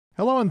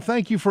Hello and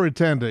thank you for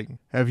attending.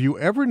 Have you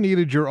ever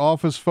needed your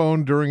office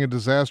phone during a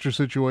disaster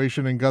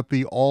situation and got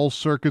the all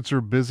circuits are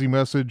busy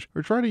message,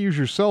 or try to use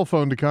your cell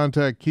phone to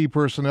contact key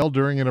personnel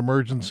during an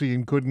emergency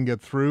and couldn't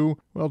get through?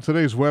 Well,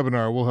 today's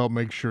webinar will help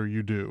make sure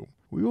you do.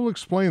 We will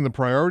explain the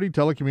priority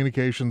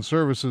telecommunications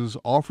services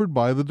offered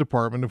by the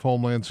Department of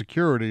Homeland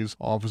Security's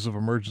Office of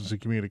Emergency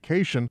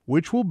Communication,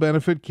 which will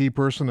benefit key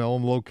personnel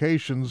in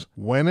locations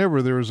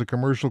whenever there is a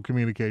commercial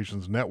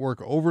communications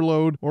network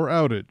overload or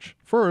outage.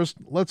 First,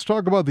 let's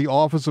talk about the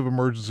Office of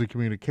Emergency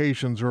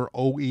Communications, or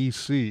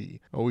OEC.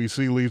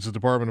 OEC leads the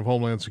Department of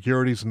Homeland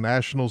Security's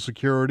national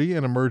security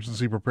and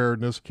emergency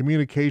preparedness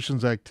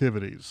communications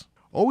activities.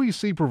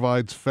 OEC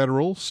provides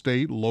federal,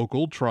 state,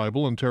 local,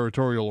 tribal, and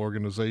territorial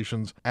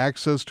organizations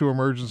access to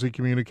emergency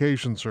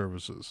communication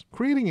services,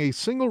 creating a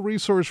single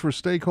resource for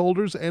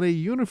stakeholders and a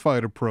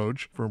unified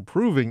approach for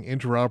improving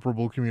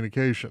interoperable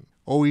communication.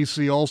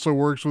 OEC also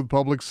works with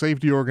public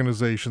safety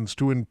organizations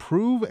to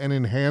improve and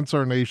enhance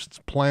our nation's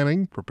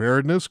planning,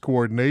 preparedness,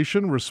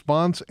 coordination,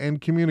 response,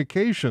 and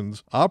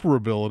communications,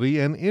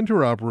 operability, and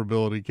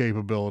interoperability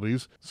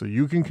capabilities so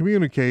you can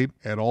communicate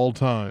at all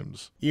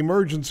times.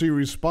 Emergency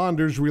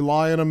responders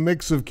rely on a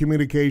mix of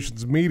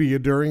communications media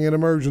during an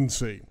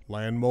emergency: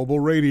 land mobile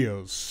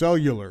radios,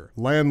 cellular,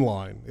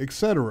 landline,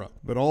 etc.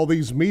 But all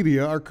these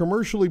media are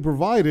commercially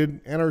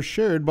provided and are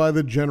shared by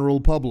the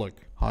general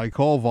public. High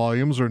call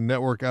volumes or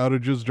network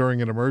outages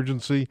during an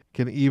emergency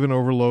can even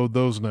overload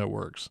those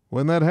networks.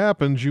 When that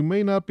happens, you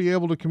may not be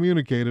able to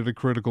communicate at a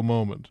critical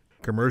moment.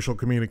 Commercial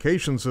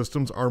communication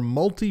systems are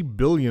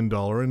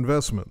multi-billion-dollar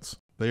investments.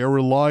 They are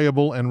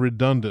reliable and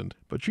redundant,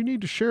 but you need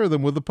to share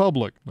them with the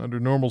public. Under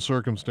normal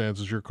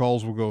circumstances, your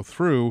calls will go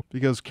through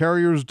because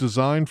carriers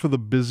designed for the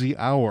busy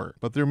hour,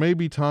 but there may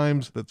be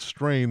times that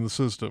strain the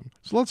system.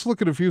 So let's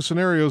look at a few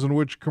scenarios in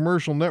which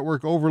commercial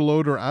network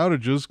overload or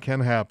outages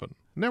can happen.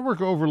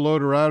 Network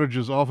overload or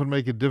outages often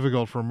make it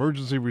difficult for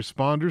emergency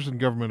responders and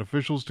government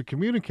officials to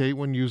communicate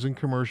when using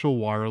commercial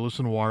wireless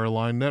and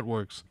wireline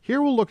networks.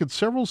 Here we'll look at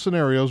several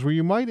scenarios where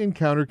you might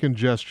encounter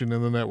congestion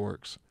in the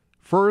networks.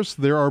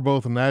 First, there are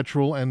both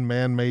natural and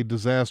man-made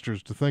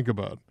disasters to think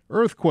about.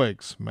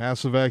 Earthquakes,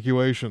 mass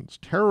evacuations,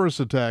 terrorist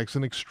attacks,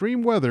 and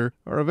extreme weather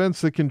are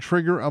events that can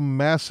trigger a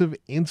massive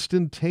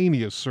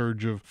instantaneous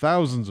surge of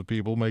thousands of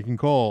people making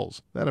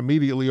calls. That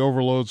immediately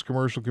overloads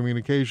commercial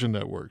communication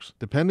networks.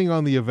 Depending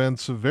on the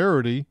event's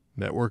severity,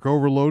 network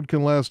overload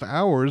can last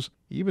hours,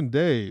 even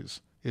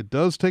days. It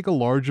does take a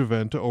large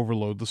event to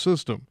overload the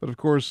system, but of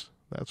course,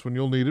 that's when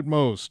you'll need it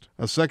most.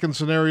 A second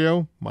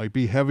scenario might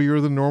be heavier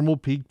than normal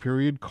peak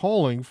period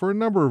calling for a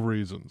number of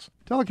reasons.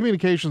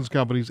 Telecommunications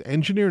companies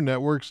engineer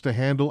networks to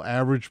handle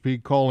average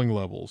peak calling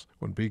levels.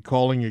 When peak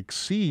calling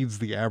exceeds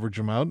the average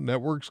amount,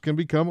 networks can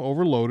become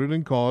overloaded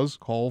and cause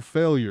call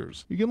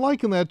failures. You can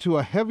liken that to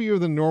a heavier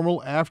than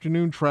normal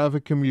afternoon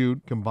traffic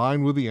commute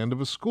combined with the end of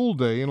a school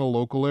day in a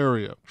local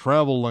area.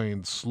 Travel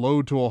lanes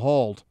slowed to a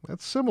halt.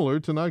 That's similar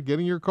to not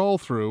getting your call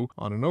through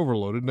on an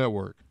overloaded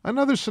network.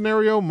 Another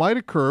scenario might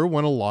occur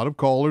when a lot of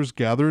callers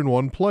gather in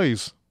one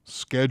place.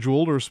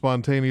 Scheduled or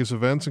spontaneous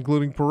events,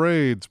 including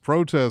parades,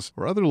 protests,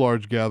 or other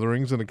large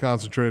gatherings in a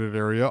concentrated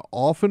area,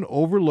 often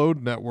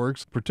overload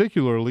networks,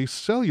 particularly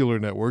cellular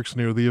networks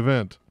near the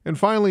event. And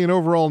finally, an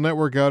overall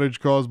network outage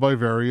caused by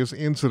various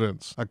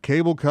incidents. A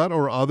cable cut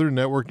or other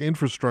network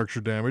infrastructure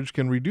damage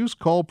can reduce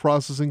call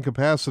processing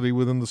capacity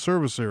within the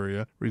service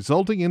area,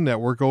 resulting in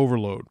network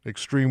overload.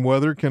 Extreme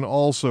weather can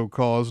also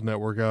cause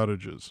network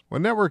outages.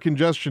 When network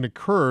congestion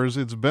occurs,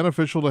 it's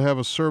beneficial to have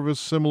a service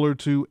similar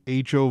to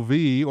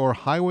HOV or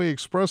highway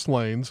express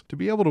lanes to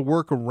be able to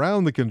work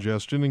around the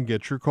congestion and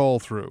get your call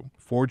through.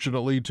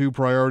 Fortunately, two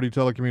priority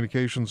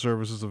telecommunication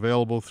services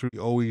available through the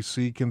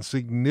OEC can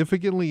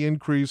significantly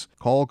increase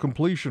call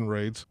completion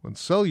rates when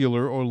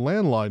cellular or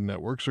landline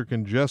networks are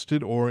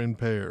congested or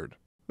impaired.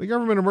 The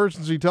Government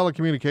Emergency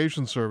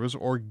Telecommunications Service,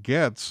 or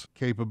GETS,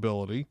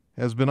 capability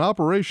has been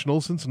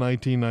operational since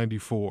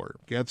 1994.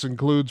 GETS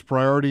includes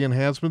priority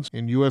enhancements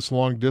in U.S.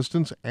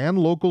 long-distance and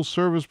local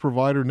service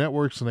provider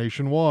networks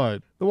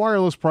nationwide. The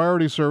Wireless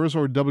Priority Service,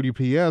 or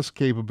WPS,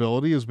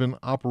 capability has been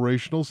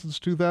operational since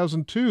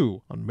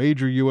 2002 on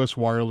major U.S.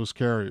 wireless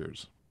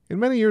carriers. In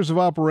many years of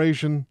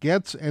operation,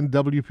 GETS and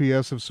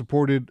WPS have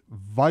supported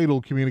vital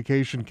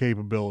communication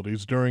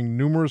capabilities during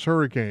numerous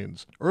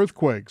hurricanes,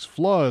 earthquakes,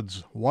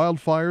 floods,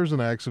 wildfires,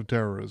 and acts of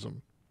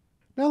terrorism.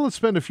 Now let's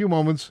spend a few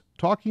moments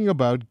talking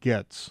about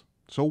GETS.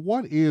 So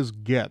what is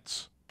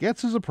GETS?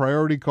 GETS is a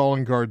priority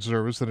calling card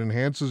service that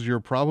enhances your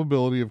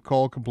probability of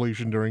call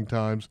completion during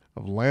times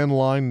of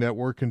landline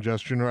network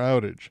congestion or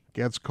outage.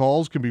 GETS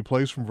calls can be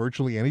placed from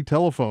virtually any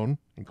telephone,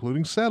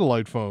 including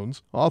satellite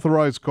phones.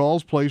 Authorized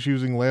calls placed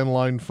using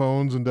landline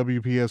phones and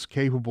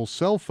WPS-capable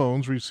cell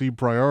phones receive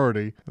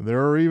priority.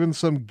 There are even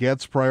some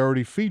GETS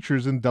priority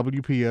features in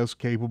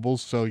WPS-capable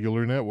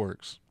cellular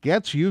networks.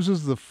 Gets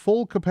uses the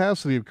full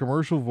capacity of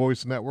commercial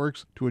voice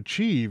networks to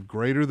achieve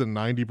greater than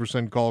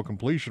 90% call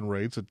completion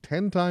rates at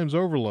 10 times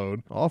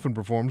overload, often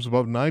performs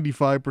above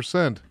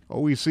 95%.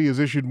 OEC has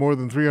issued more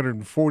than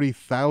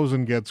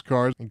 340,000 Gets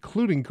cards,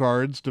 including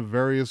cards to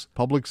various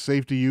public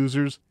safety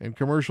users and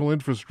commercial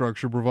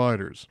infrastructure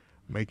providers.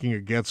 Making a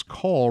Gets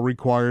call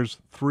requires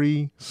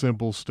 3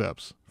 simple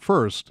steps.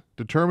 First,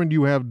 determine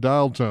you have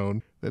dial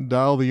tone, then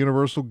dial the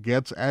universal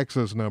Gets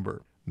access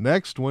number.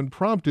 Next, when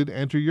prompted,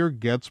 enter your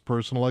Gets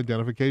personal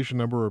identification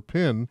number or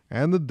PIN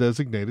and the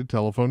designated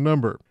telephone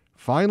number.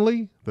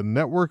 Finally, the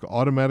network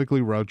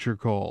automatically routes your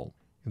call.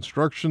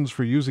 Instructions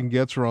for using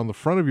Gets are on the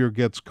front of your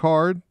Gets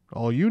card.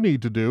 All you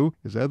need to do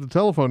is add the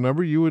telephone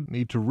number you would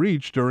need to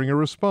reach during a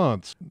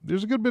response.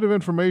 There's a good bit of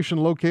information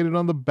located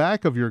on the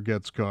back of your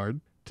Gets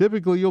card.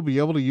 Typically, you'll be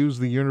able to use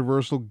the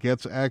universal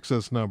Gets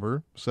access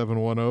number,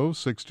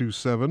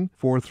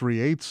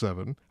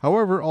 710-627-4387.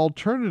 However,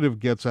 alternative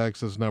Gets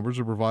access numbers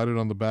are provided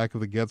on the back of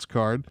the Gets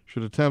card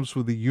should attempts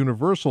with the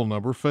universal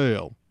number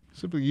fail.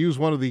 Simply use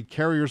one of the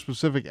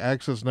carrier-specific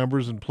access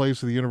numbers in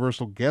place of the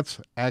universal Gets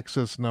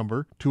access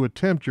number to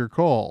attempt your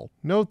call.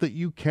 Note that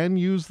you can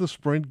use the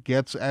Sprint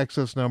Gets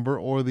access number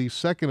or the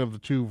second of the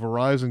 2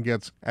 Verizon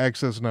Gets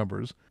access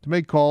numbers to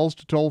make calls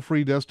to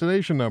toll-free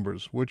destination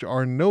numbers, which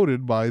are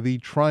noted by the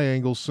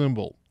triangle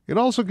symbol. It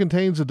also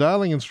contains the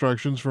dialing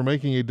instructions for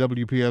making a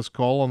WPS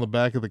call on the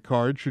back of the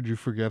card should you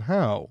forget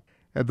how.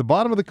 At the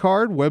bottom of the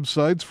card,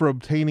 websites for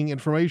obtaining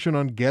information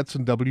on Gets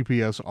and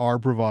WPS are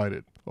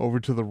provided.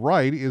 Over to the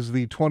right is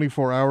the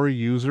 24-hour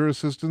user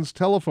assistance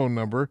telephone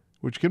number,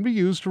 which can be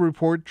used to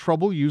report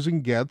trouble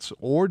using Gets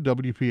or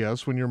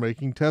WPS when you're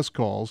making test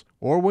calls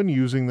or when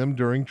using them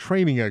during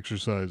training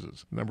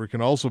exercises. The number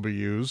can also be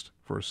used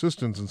for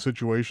assistance in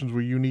situations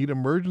where you need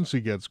emergency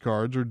Gets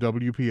cards or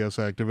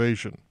WPS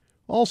activation.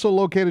 Also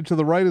located to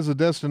the right is a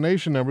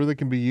destination number that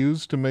can be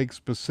used to make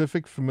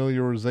specific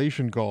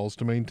familiarization calls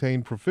to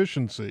maintain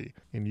proficiency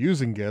in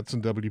using Gets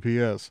and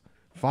WPS.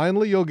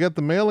 Finally, you'll get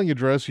the mailing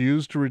address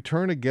used to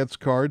return a Gets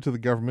card to the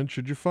government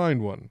should you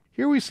find one.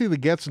 Here we see the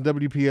Gets and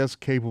WPS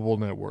capable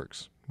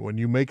networks. When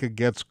you make a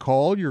Gets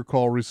call, your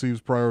call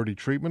receives priority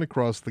treatment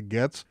across the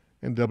Gets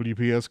and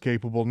WPS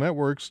capable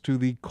networks to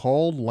the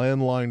called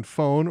landline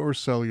phone or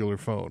cellular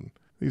phone.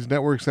 These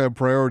networks have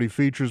priority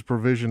features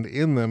provisioned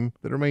in them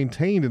that are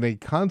maintained in a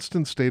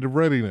constant state of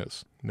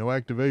readiness. No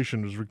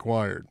activation is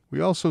required. We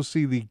also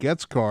see the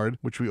Gets card,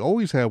 which we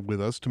always have with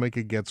us to make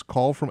a Gets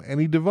call from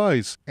any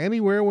device,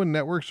 anywhere when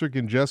networks are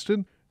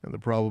congested, and the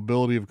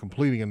probability of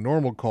completing a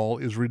normal call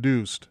is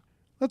reduced.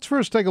 Let's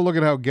first take a look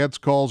at how Gets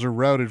calls are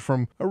routed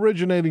from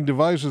originating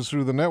devices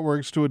through the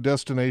networks to a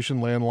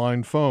destination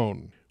landline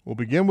phone. We'll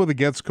begin with a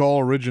Gets call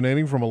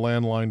originating from a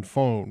landline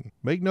phone.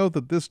 Make note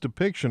that this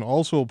depiction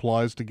also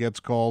applies to Gets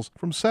calls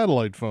from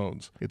satellite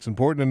phones. It's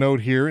important to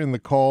note here in the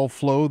call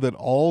flow that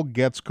all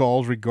Gets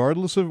calls,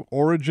 regardless of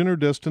origin or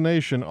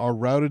destination, are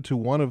routed to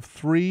one of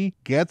 3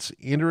 Gets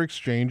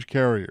inter-exchange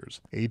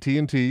carriers,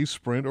 AT&T,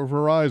 Sprint, or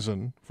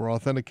Verizon, for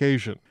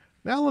authentication.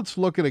 Now let's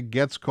look at a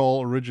Gets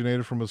call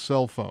originated from a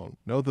cell phone.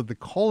 Note that the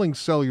calling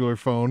cellular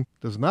phone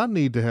does not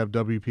need to have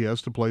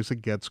WPS to place a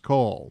Gets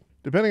call.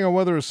 Depending on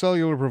whether a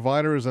cellular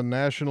provider is a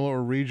national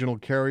or regional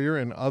carrier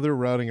and other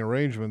routing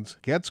arrangements,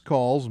 Gets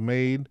calls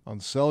made on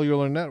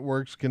cellular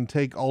networks can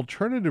take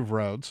alternative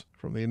routes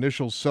from the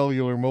initial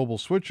cellular mobile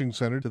switching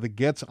center to the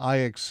Gets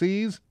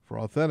IXCs for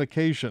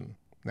authentication.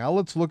 Now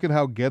let's look at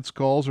how Gets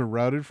calls are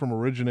routed from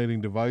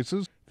originating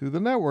devices through the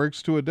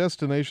networks to a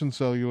destination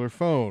cellular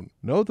phone.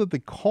 Note that the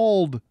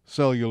called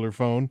cellular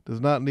phone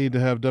does not need to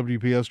have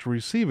WPS to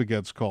receive a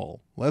Gets call.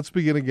 Let's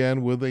begin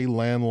again with a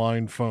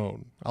landline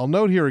phone. I'll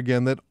note here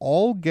again that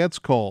all Gets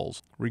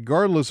calls,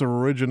 regardless of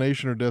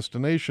origination or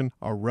destination,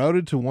 are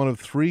routed to one of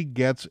 3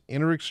 Gets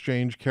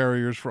inter-exchange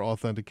carriers for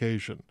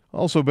authentication.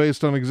 Also,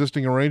 based on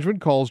existing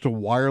arrangement, calls to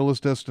wireless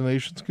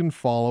destinations can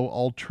follow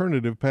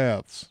alternative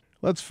paths.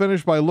 Let's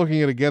finish by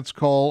looking at a Gets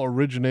call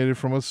originated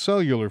from a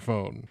cellular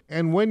phone.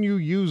 And when you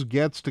use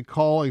Gets to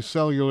call a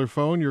cellular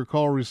phone, your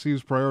call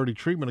receives priority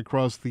treatment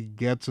across the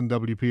Gets and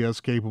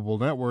WPS capable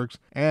networks.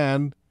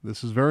 And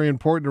this is very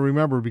important to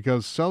remember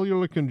because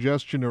cellular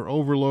congestion or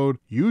overload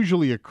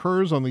usually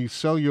occurs on the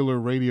cellular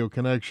radio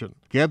connection.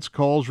 Gets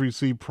calls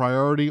receive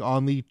priority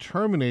on the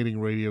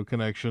terminating radio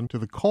connection to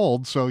the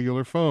called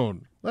cellular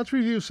phone. Let's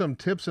review some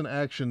tips and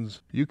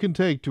actions you can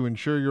take to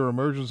ensure your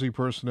emergency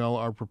personnel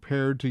are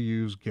prepared to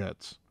use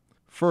Gets.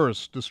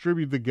 First,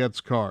 distribute the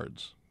Gets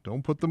cards.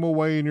 Don't put them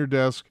away in your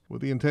desk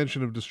with the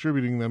intention of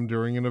distributing them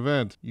during an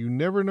event. You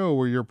never know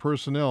where your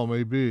personnel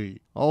may be.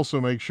 Also,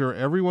 make sure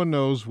everyone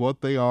knows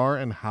what they are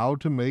and how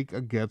to make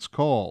a Gets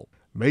call.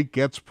 Make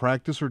Gets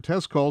practice or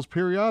test calls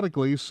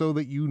periodically so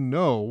that you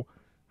know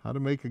how to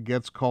make a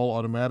Gets call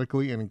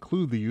automatically and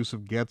include the use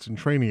of Gets in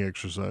training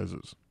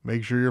exercises.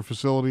 Make sure your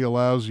facility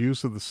allows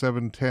use of the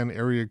 710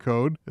 area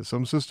code, as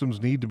some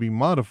systems need to be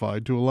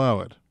modified to allow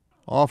it.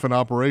 Often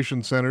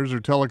operation centers or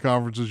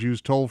teleconferences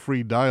use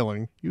toll-free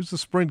dialing. Use the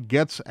Sprint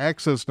Gets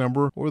Access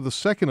number or the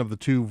second of the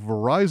two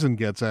Verizon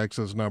Gets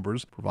Access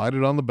numbers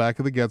provided on the back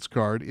of the Gets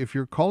card if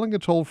you're calling a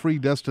toll-free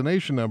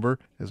destination number,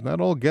 as not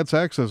all Gets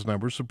Access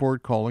numbers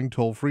support calling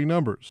toll-free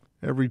numbers.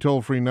 Every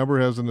toll-free number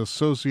has an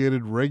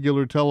associated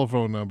regular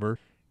telephone number.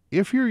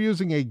 If you're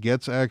using a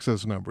Gets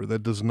Access number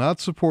that does not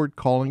support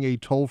calling a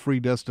toll-free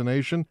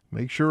destination,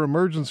 make sure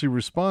emergency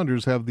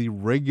responders have the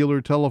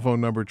regular telephone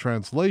number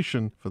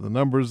translation for the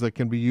numbers that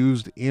can be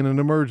used in an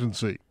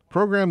emergency.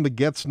 Program the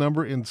Gets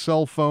number in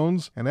cell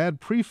phones and add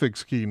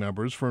prefix key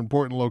numbers for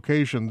important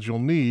locations you'll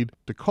need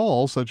to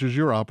call, such as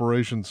your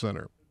operations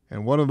center.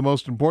 And one of the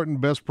most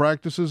important best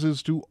practices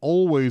is to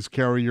always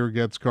carry your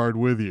Gets card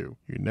with you.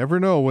 You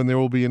never know when there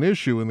will be an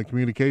issue in the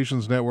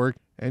communications network,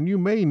 and you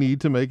may need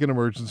to make an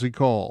emergency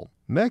call.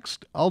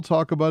 Next, I'll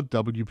talk about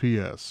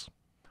WPS.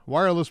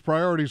 Wireless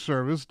Priority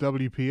Service,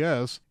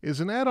 WPS, is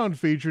an add-on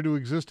feature to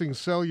existing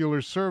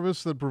cellular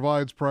service that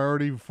provides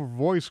priority for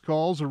voice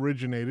calls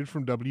originated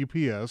from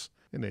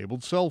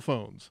WPS-enabled cell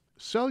phones.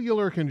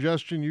 Cellular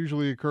congestion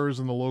usually occurs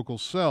in the local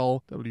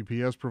cell.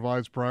 WPS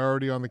provides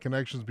priority on the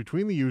connections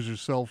between the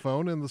user's cell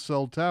phone and the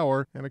cell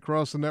tower and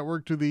across the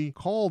network to the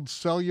called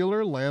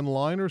cellular,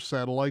 landline, or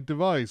satellite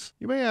device.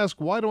 You may ask,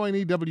 why do I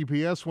need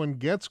WPS when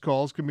Gets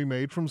calls can be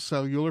made from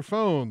cellular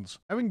phones?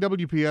 Having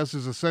WPS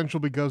is essential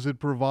because it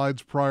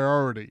provides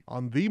priority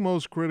on the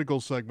most critical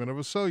segment of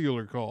a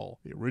cellular call,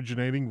 the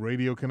originating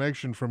radio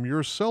connection from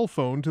your cell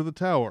phone to the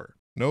tower.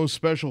 No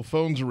special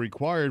phones are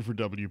required for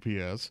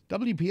WPS.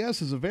 WPS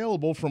is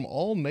available from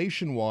all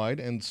nationwide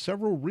and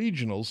several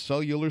regional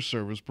cellular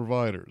service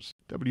providers.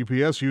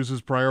 WPS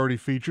uses priority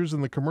features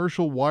in the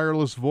commercial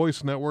wireless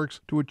voice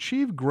networks to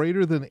achieve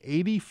greater than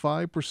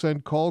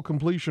 85% call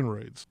completion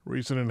rates.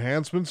 Recent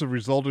enhancements have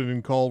resulted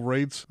in call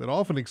rates that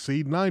often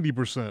exceed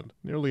 90%.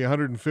 Nearly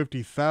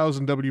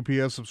 150,000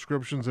 WPS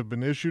subscriptions have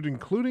been issued,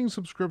 including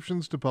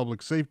subscriptions to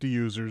public safety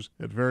users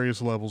at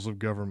various levels of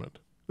government.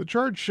 The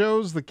chart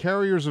shows the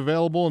carriers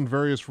available in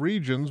various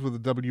regions with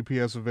the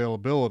WPS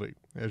availability.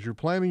 As you're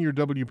planning your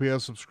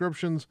WPS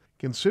subscriptions,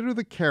 consider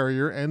the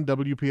carrier and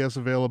WPS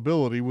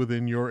availability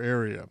within your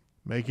area.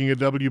 Making a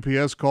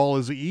WPS call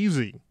is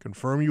easy.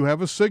 Confirm you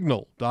have a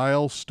signal.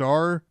 Dial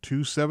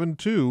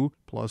 *272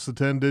 plus the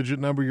 10-digit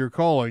number you're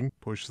calling.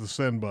 Push the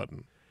send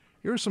button.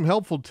 Here are some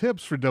helpful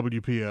tips for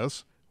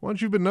WPS.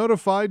 Once you've been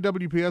notified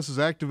WPS is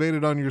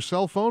activated on your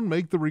cell phone,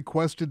 make the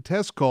requested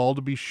test call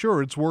to be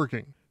sure it's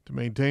working. To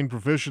maintain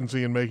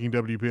proficiency in making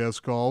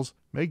WPS calls,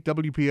 make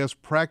WPS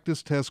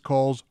practice test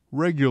calls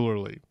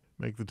regularly.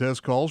 Make the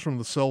test calls from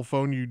the cell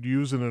phone you'd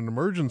use in an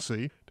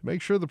emergency to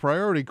make sure the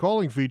priority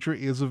calling feature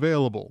is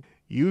available.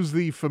 Use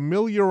the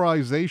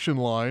familiarization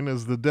line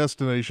as the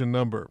destination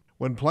number.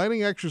 When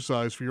planning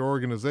exercise for your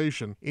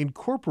organization,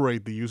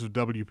 incorporate the use of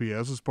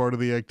WPS as part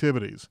of the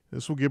activities.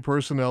 This will give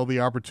personnel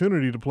the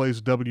opportunity to place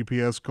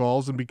WPS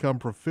calls and become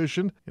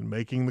proficient in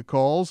making the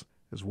calls,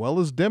 as well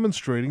as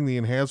demonstrating the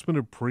enhancement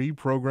of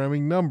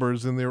pre-programming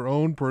numbers in their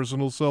own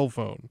personal cell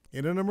phone.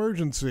 In an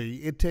emergency,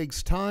 it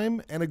takes time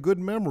and a good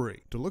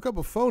memory to look up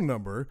a phone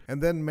number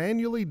and then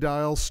manually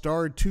dial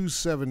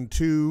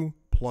 *272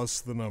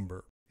 plus the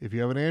number. If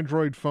you have an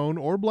Android phone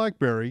or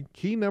BlackBerry,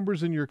 key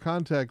numbers in your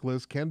contact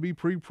list can be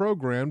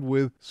pre-programmed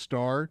with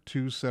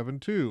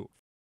 *272.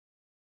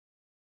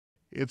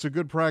 It's a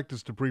good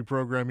practice to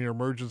pre-program your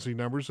emergency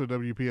number so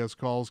WPS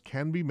calls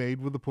can be made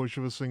with the push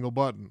of a single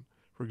button.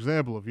 For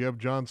example, if you have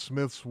John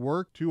Smith's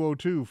work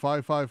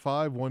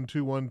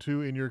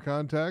 202-555-1212 in your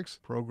contacts,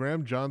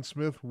 program John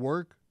Smith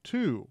work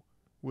 2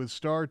 with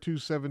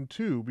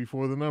 *272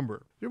 before the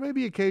number. There may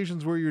be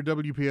occasions where your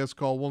WPS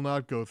call will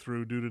not go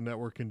through due to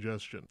network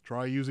congestion.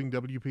 Try using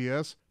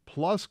WPS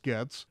plus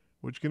Gets,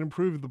 which can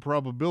improve the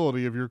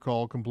probability of your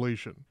call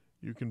completion.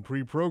 You can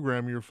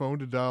pre-program your phone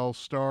to dial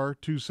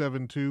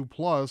 *272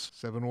 plus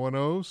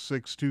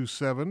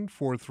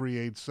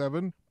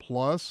 710-627-4387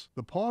 plus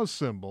the pause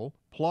symbol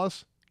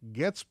plus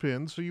Gets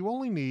PIN, so you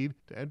only need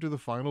to enter the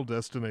final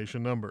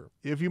destination number.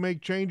 If you make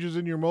changes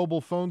in your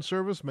mobile phone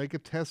service, make a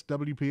test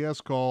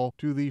WPS call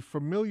to the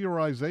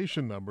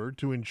familiarization number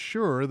to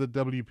ensure that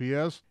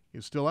WPS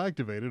is still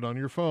activated on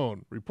your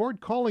phone. Report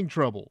calling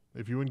trouble.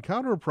 If you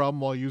encounter a problem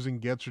while using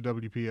Gets or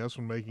WPS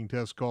when making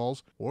test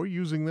calls or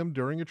using them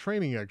during a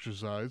training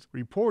exercise,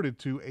 report it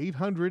to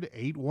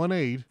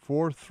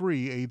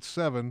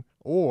 800-818-4387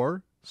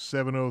 or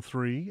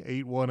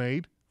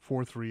 703-818-4387.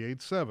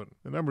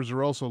 The numbers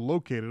are also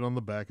located on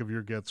the back of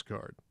your Gets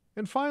card.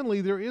 And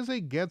finally, there is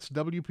a Gets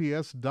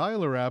WPS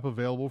dialer app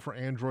available for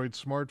Android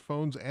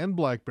smartphones and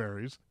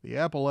BlackBerries. The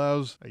app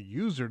allows a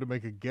user to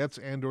make a Gets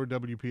and/or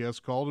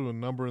WPS call to a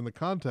number in the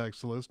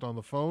contacts list on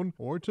the phone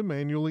or to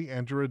manually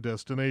enter a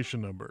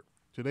destination number.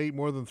 To date,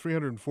 more than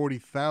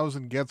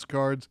 340,000 Gets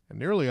cards and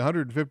nearly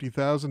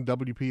 150,000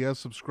 WPS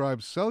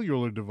subscribed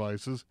cellular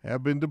devices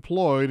have been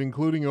deployed,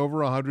 including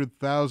over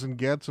 100,000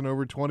 Gets and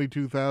over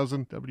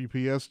 22,000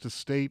 WPS to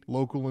state,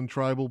 local, and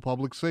tribal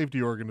public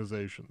safety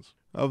organizations.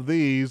 Of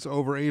these,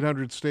 over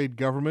 800 state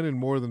government and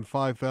more than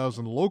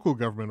 5,000 local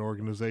government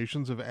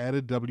organizations have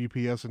added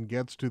WPS and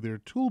GETS to their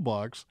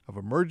toolbox of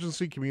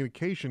emergency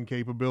communication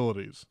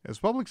capabilities. As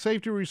public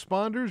safety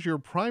responders, your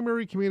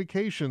primary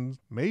communications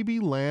may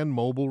be land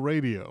mobile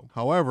radio.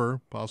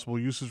 However, possible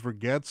uses for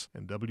GETS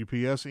and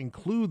WPS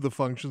include the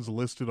functions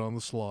listed on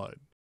the slide.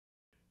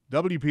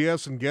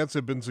 WPS and GETS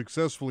have been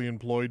successfully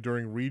employed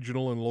during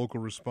regional and local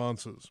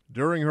responses.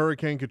 During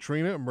Hurricane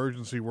Katrina,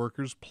 emergency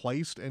workers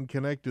placed and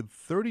connected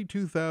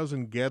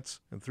 32,000 GETS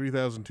and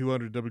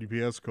 3,200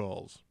 WPS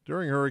calls.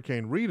 During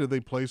Hurricane Rita,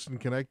 they placed and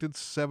connected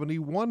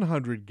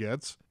 7,100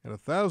 GETS and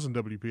 1,000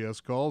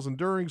 WPS calls, and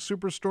during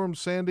Superstorm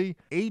Sandy,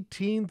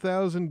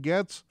 18,000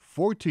 GETS,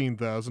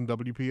 14,000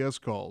 WPS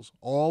calls,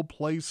 all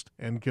placed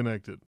and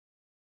connected.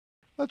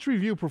 Let's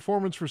review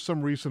performance for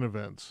some recent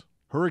events.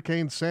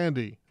 Hurricane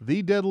Sandy,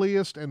 the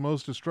deadliest and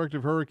most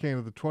destructive hurricane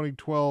of the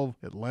 2012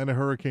 Atlanta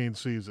hurricane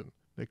season.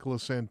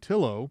 Nicholas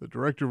Santillo, the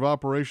Director of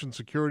Operations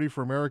Security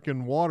for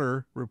American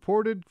Water,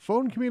 reported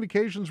phone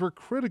communications were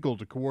critical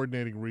to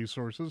coordinating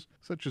resources,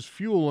 such as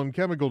fuel and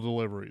chemical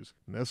deliveries,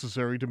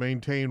 necessary to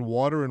maintain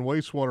water and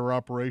wastewater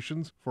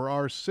operations for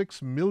our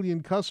 6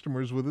 million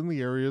customers within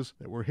the areas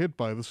that were hit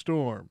by the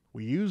storm.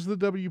 We used the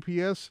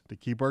WPS to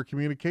keep our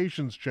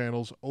communications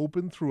channels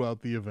open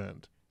throughout the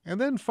event. And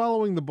then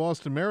following the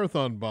Boston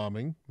Marathon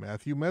bombing,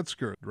 Matthew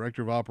Metzger,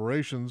 Director of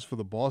Operations for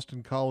the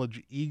Boston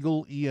College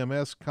Eagle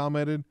EMS,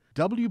 commented,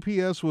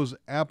 WPS was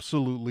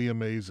absolutely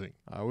amazing.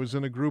 I was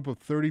in a group of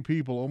 30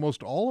 people,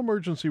 almost all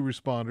emergency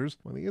responders,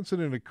 when the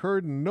incident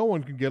occurred and no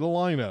one could get a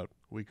line out.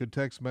 We could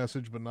text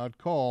message but not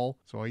call,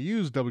 so I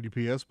used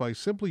WPS by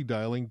simply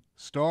dialing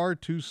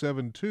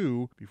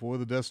 *272 before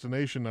the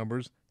destination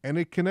numbers, and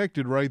it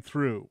connected right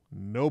through.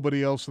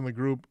 Nobody else in the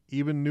group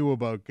even knew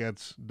about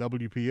GETS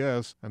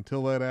WPS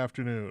until that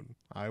afternoon.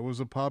 I was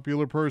a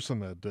popular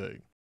person that day.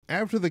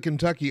 After the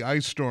Kentucky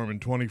ice storm in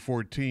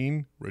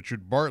 2014,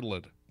 Richard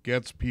Bartlett,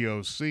 GETS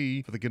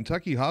POC for the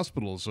Kentucky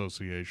Hospital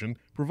Association,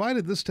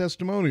 provided this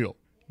testimonial.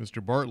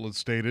 Mr. Bartlett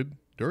stated,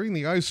 "During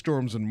the ice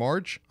storms in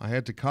March, I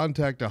had to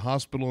contact a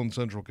hospital in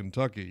central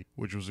Kentucky,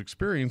 which was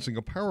experiencing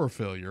a power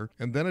failure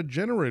and then a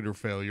generator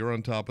failure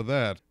on top of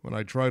that. When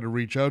I tried to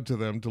reach out to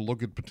them to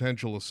look at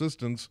potential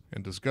assistance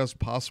and discuss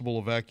possible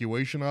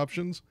evacuation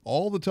options,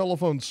 all the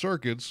telephone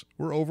circuits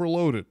were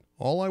overloaded.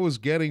 All I was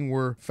getting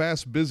were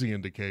fast busy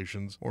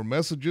indications or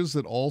messages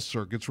that all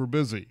circuits were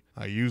busy.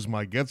 I used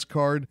my GETS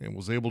card and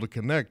was able to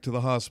connect to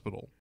the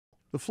hospital."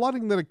 The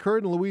flooding that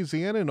occurred in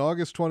Louisiana in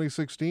August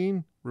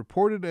 2016,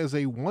 reported as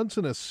a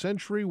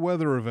once-in-a-century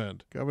weather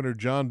event. Governor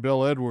John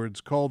Bel Edwards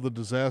called the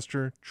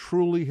disaster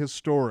truly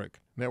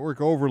historic.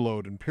 Network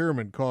overload and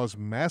impairment caused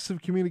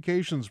massive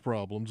communications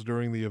problems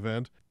during the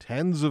event.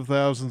 Tens of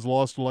thousands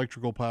lost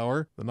electrical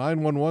power. The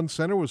 911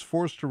 center was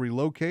forced to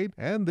relocate,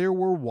 and there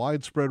were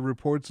widespread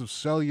reports of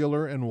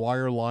cellular and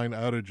wireline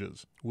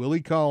outages.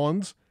 Willie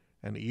Collins,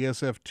 an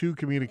ESF2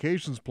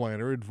 communications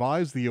planner,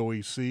 advised the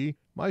OEC,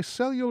 "My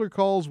cellular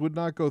calls would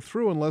not go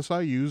through unless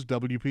I used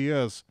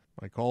WPS.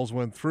 My calls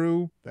went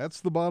through.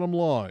 That's the bottom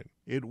line.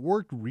 It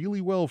worked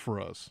really well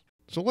for us."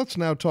 So let's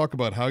now talk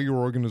about how your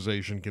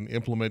organization can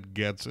implement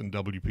GETS and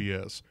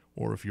WPS,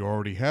 or if you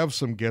already have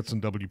some GETS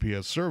and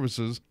WPS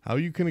services, how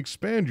you can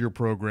expand your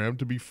program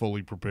to be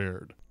fully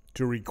prepared.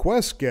 To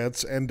request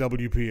GETS and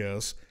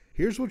WPS,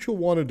 here's what you'll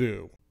want to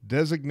do.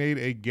 Designate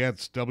a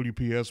GETS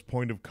WPS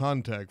point of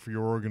contact for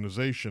your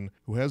organization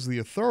who has the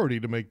authority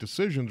to make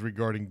decisions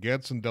regarding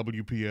GETS and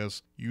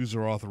WPS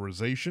user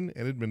authorization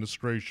and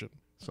administration.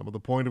 Some of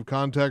the point of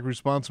contact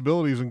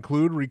responsibilities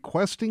include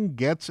requesting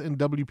GETS and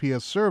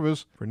WPS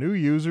service for new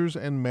users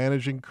and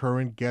managing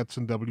current GETS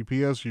and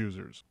WPS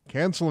users,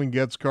 canceling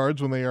GETS cards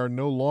when they are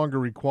no longer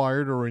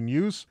required or in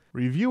use,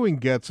 reviewing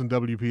GETS and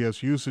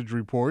WPS usage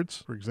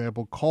reports, for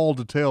example, call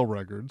detail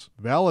records,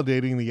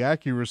 validating the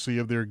accuracy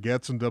of their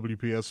GETS and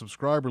WPS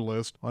subscriber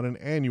list on an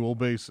annual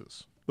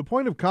basis. The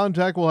point of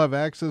contact will have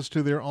access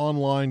to their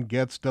online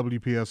GETS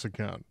WPS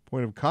account.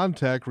 Point of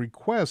contact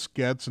requests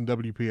GETS and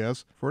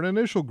WPS for an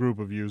initial group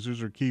of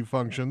users or key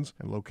functions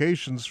and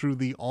locations through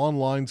the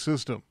online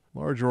system.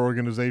 Larger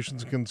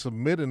organizations can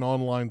submit an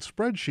online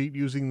spreadsheet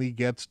using the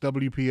GETS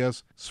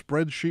WPS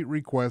spreadsheet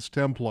request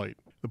template.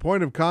 The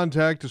point of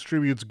contact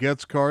distributes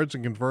GETS cards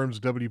and confirms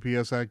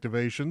WPS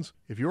activations.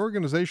 If your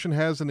organization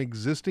has an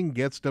existing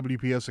GETS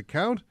WPS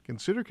account,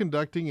 consider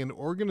conducting an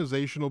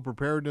organizational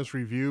preparedness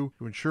review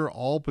to ensure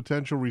all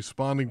potential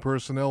responding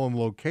personnel and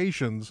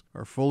locations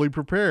are fully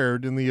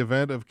prepared in the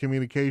event of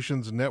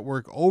communications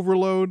network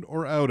overload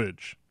or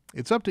outage.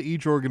 It's up to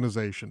each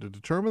organization to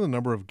determine the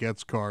number of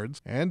GETS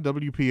cards and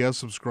WPS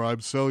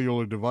subscribed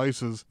cellular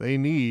devices they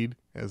need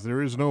as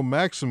there is no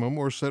maximum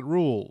or set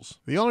rules.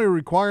 The only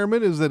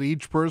requirement is that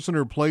each person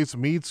or place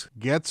meets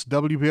GETS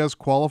WPS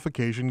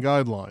qualification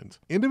guidelines.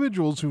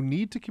 Individuals who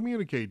need to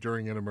communicate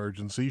during an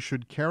emergency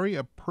should carry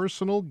a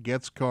personal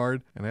GETS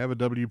card and have a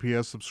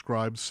WPS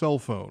subscribed cell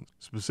phone.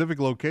 Specific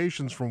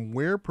locations from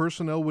where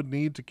personnel would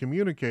need to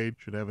communicate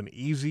should have an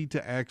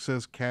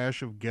easy-to-access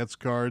cache of GETS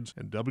cards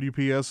and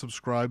WPS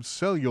subscribed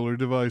cellular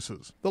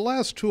devices. The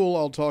last tool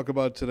I'll talk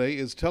about today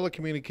is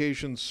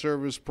Telecommunications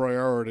Service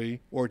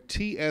Priority, or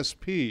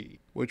TSP,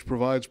 which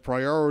provides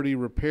priority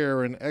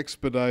repair and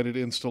expedited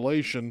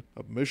installation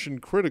of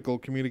mission-critical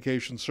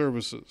communication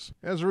services.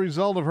 As a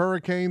result of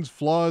hurricanes,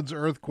 floods,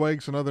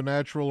 earthquakes, and other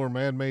natural or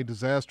man-made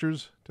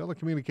disasters,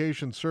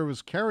 telecommunications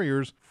service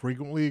carriers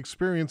frequently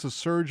experience a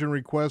surge in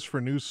requests for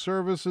new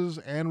services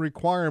and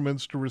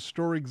requirements to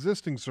restore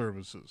existing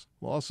services.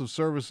 Loss of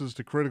services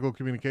to critical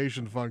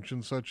communication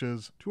functions such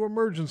as to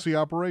emergency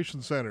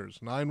operation centers,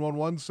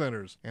 911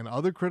 centers, and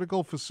other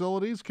critical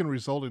facilities can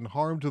result in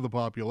harm to the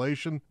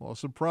population,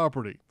 loss of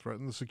property,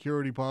 threaten the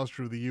security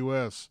posture of the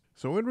U.S.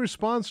 So in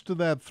response to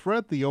that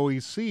threat, the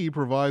OEC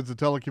provides the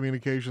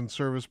Telecommunications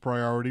Service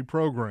Priority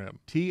Program.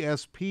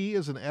 TSP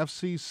is an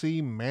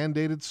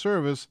FCC-mandated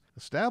service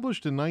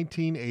established in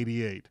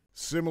 1988.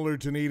 Similar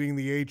to needing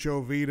the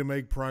HOV to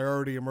make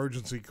priority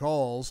emergency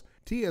calls,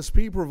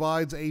 TSP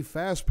provides a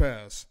fast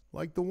pass,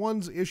 like the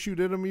ones issued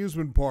at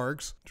amusement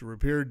parks, to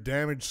repair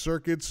damaged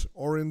circuits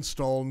or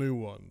install new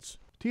ones.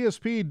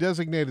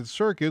 TSP-designated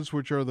circuits,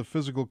 which are the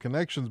physical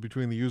connections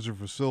between the user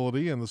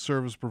facility and the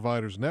service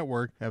provider's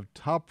network, have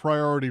top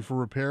priority for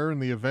repair in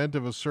the event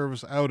of a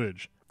service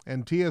outage,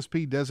 and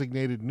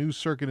TSP-designated new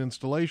circuit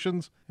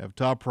installations have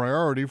top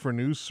priority for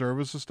new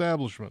service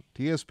establishment.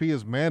 TSP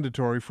is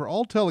mandatory for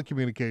all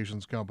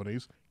telecommunications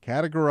companies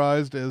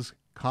categorized as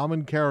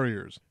common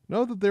carriers.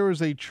 Note that there is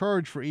a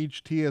charge for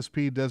each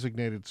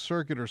TSP-designated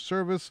circuit or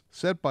service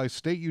set by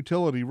state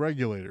utility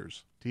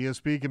regulators.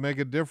 TSP can make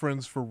a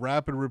difference for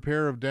rapid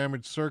repair of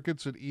damaged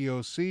circuits at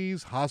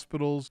EOCs,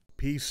 hospitals,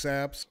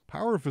 PSAPs,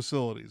 power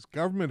facilities,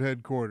 government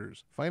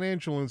headquarters,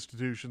 financial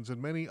institutions, and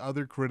many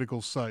other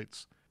critical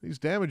sites. These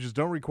damages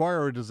don't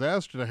require a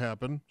disaster to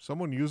happen.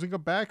 Someone using a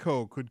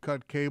backhoe could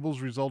cut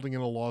cables, resulting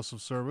in a loss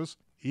of service.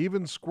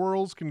 Even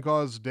squirrels can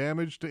cause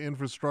damage to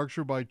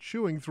infrastructure by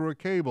chewing through a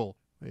cable.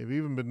 They've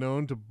even been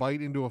known to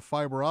bite into a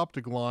fiber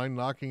optic line,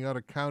 knocking out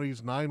a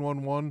county's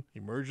 911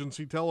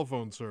 emergency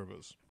telephone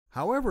service.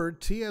 However,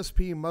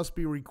 TSP must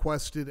be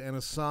requested and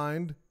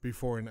assigned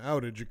before an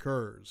outage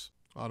occurs.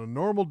 On a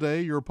normal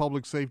day, your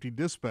public safety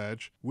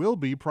dispatch will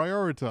be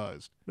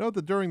prioritized. Note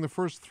that during the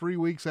first 3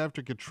 weeks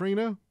after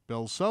Katrina,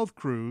 Bell South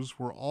crews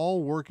were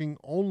all working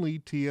only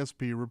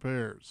TSP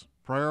repairs.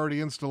 Priority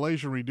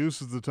installation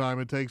reduces the time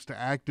it takes to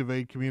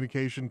activate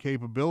communication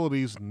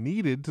capabilities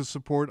needed to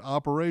support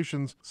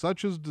operations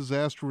such as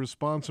disaster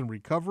response and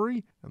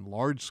recovery and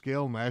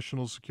large-scale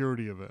national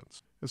security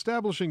events.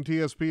 Establishing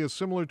TSP is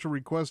similar to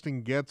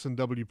requesting GETS and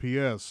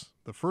WPS.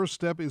 The first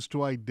step is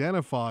to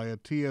identify a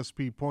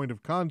TSP point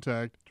of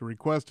contact to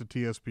request a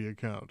TSP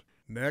account.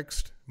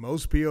 Next,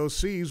 most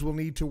POCs will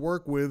need to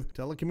work with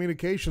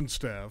telecommunications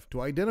staff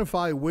to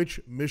identify which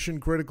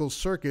mission-critical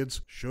circuits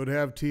should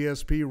have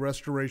TSP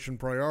restoration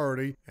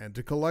priority and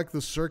to collect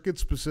the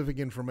circuit-specific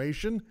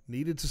information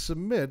needed to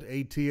submit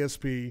a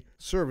TSP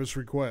service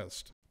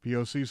request.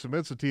 POC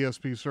submits a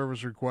TSP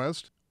service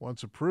request.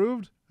 Once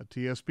approved, a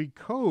TSP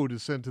code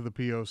is sent to the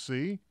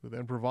POC, who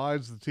then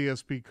provides the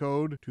TSP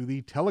code to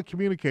the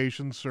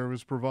telecommunications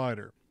service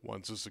provider.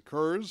 Once this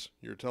occurs,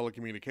 your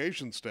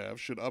telecommunications staff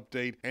should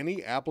update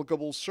any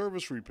applicable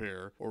service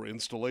repair or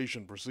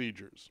installation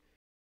procedures.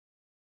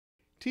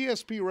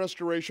 TSP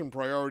restoration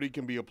priority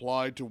can be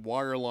applied to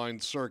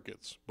wireline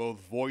circuits,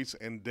 both voice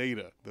and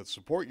data, that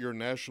support your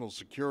national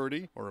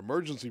security or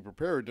emergency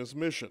preparedness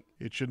mission.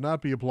 It should not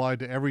be applied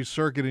to every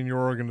circuit in your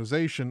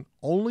organization,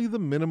 only the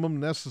minimum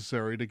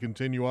necessary to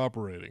continue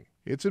operating.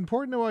 It's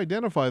important to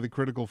identify the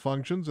critical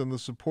functions and the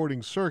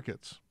supporting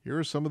circuits. Here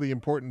are some of the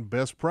important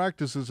best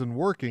practices in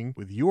working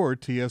with your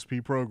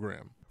TSP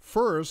program.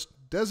 First,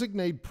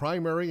 designate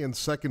primary and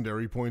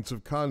secondary points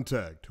of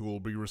contact who will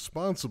be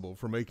responsible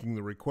for making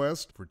the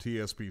request for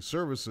TSP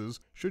services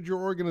should your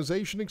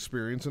organization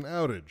experience an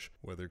outage,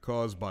 whether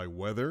caused by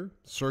weather,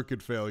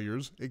 circuit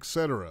failures,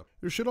 etc.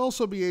 There should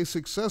also be a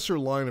successor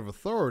line of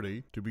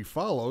authority to be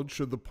followed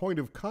should the point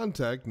of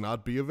contact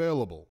not be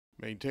available.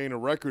 Maintain a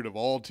record of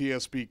all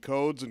TSP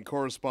codes and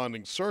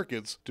corresponding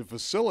circuits to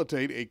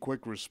facilitate a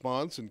quick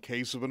response in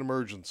case of an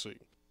emergency.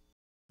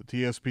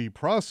 The TSP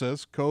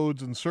process,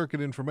 codes, and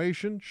circuit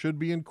information should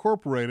be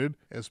incorporated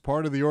as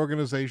part of the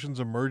organization's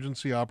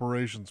emergency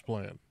operations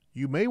plan.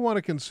 You may want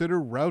to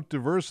consider route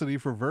diversity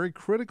for very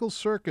critical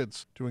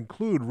circuits to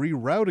include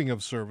rerouting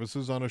of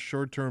services on a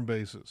short-term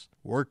basis.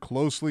 Work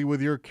closely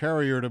with your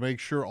carrier to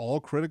make sure all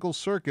critical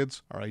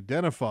circuits are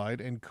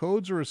identified and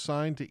codes are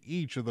assigned to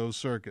each of those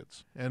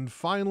circuits. And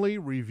finally,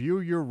 review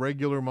your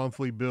regular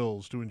monthly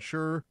bills to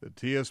ensure that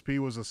TSP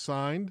was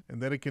assigned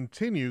and that it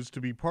continues to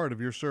be part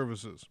of your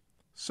services.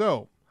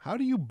 So, How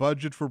do you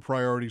budget for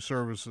priority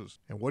services?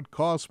 And what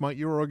costs might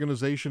your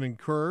organization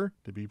incur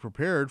to be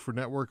prepared for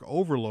network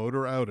overload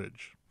or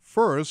outage?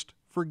 First,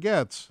 for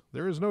GETS.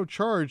 There is no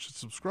charge to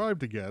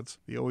subscribe to GETS.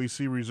 The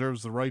OEC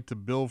reserves the right to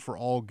bill for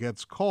all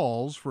GETS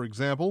calls, for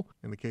example,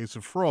 in the case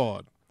of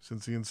fraud.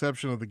 Since the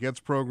inception of the GETS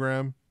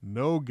program,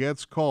 no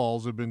GETS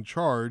calls have been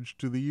charged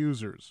to the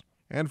users.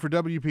 And for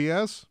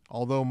WPS,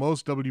 although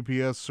most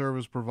WPS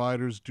service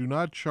providers do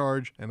not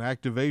charge an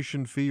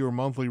activation fee or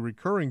monthly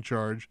recurring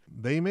charge,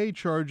 they may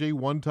charge a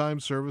one-time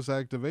service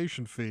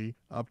activation fee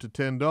up to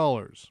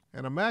 $10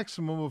 and a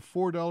maximum of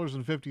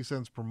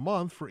 $4.50 per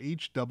month for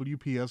each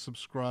WPS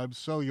subscribed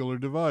cellular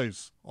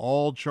device.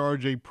 All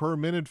charge a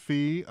per-minute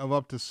fee of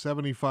up to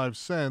 75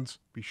 cents.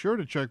 Be sure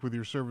to check with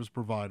your service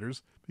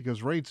providers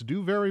because rates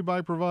do vary by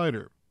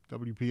provider.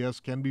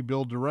 WPS can be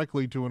billed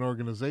directly to an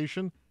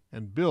organization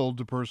and billed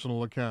to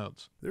personal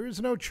accounts. There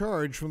is no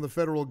charge from the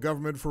federal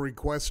government for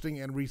requesting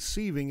and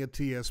receiving a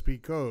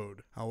TSP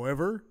code.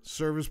 However,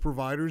 service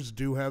providers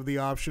do have the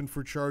option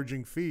for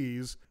charging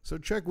fees, so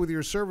check with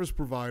your service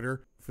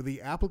provider for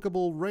the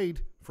applicable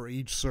rate for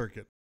each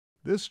circuit.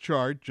 This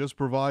chart just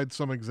provides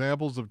some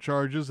examples of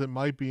charges that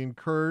might be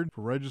incurred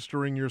for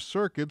registering your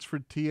circuits for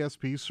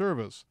TSP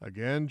service.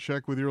 Again,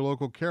 check with your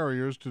local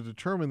carriers to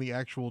determine the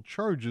actual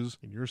charges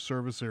in your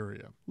service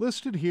area.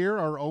 Listed here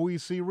are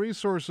OEC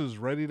resources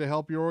ready to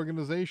help your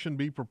organization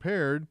be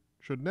prepared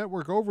should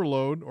network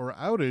overload or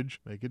outage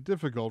make it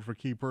difficult for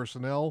key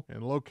personnel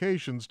and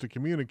locations to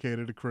communicate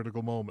at a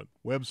critical moment.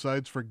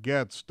 Websites for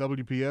GETS,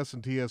 WPS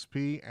and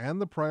TSP,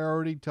 and the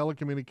Priority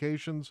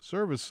Telecommunications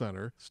Service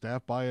Center,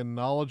 staffed by a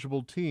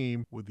knowledgeable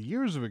team with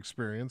years of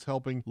experience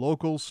helping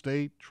local,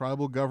 state,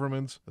 tribal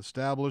governments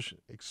establish,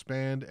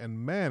 expand,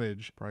 and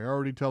manage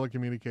priority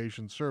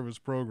telecommunications service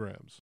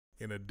programs.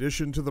 In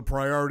addition to the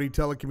Priority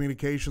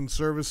Telecommunications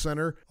Service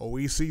Center,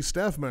 OEC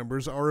staff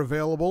members are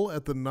available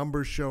at the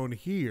numbers shown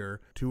here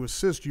to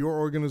assist your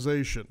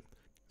organization.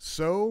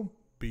 So,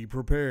 be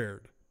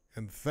prepared.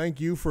 And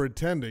thank you for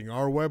attending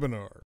our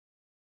webinar.